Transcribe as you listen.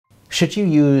Should you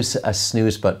use a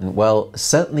snooze button? Well,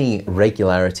 certainly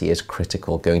regularity is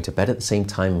critical, going to bed at the same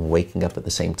time and waking up at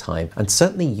the same time. And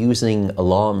certainly using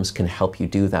alarms can help you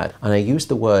do that. And I use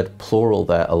the word plural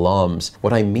there, alarms.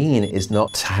 What I mean is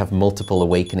not to have multiple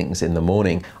awakenings in the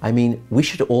morning. I mean, we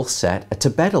should all set a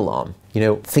to-bed alarm. You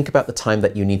know, think about the time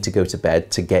that you need to go to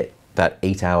bed to get that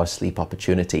 8-hour sleep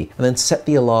opportunity, and then set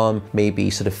the alarm maybe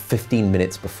sort of 15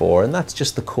 minutes before, and that's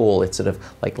just the call. It's sort of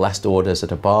like last orders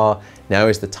at a bar. Now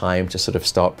is the time to sort of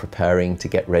start preparing to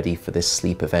get ready for this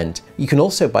sleep event. You can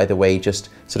also, by the way, just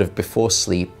sort of before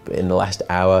sleep, in the last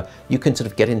hour, you can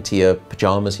sort of get into your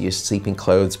pajamas, your sleeping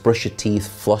clothes, brush your teeth,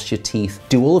 floss your teeth,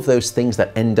 do all of those things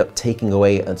that end up taking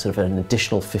away sort of an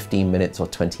additional 15 minutes or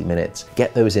 20 minutes.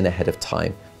 Get those in ahead of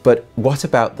time. But what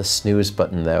about the snooze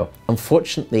button though?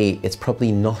 Unfortunately, it's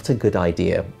probably not a good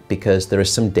idea, because there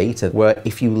is some data where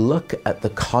if you look at the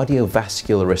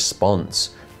cardiovascular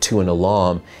response to an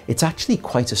alarm, it's actually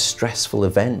quite a stressful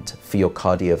event for your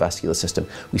cardiovascular system.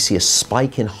 We see a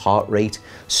spike in heart rate,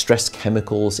 stress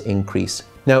chemicals increase.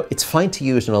 Now, it's fine to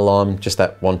use an alarm just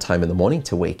that one time in the morning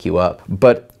to wake you up,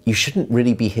 but you shouldn't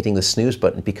really be hitting the snooze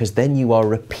button, because then you are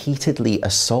repeatedly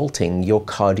assaulting your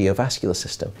cardiovascular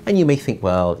system. And you may think,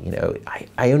 well, you know,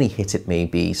 I only hit it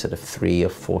maybe sort of 3 or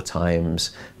 4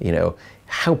 times, you know,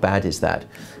 how bad is that?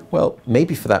 Well,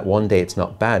 maybe for that one day it's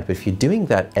not bad, but if you're doing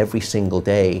that every single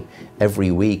day,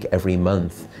 every week, every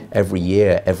month, every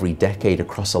year, every decade,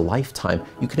 across a lifetime,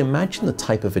 you can imagine the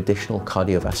type of additional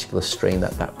cardiovascular strain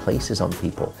that places on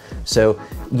people. So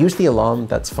use the alarm,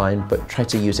 that's fine, but try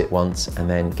to use it once and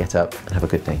then get up and have a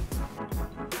good day.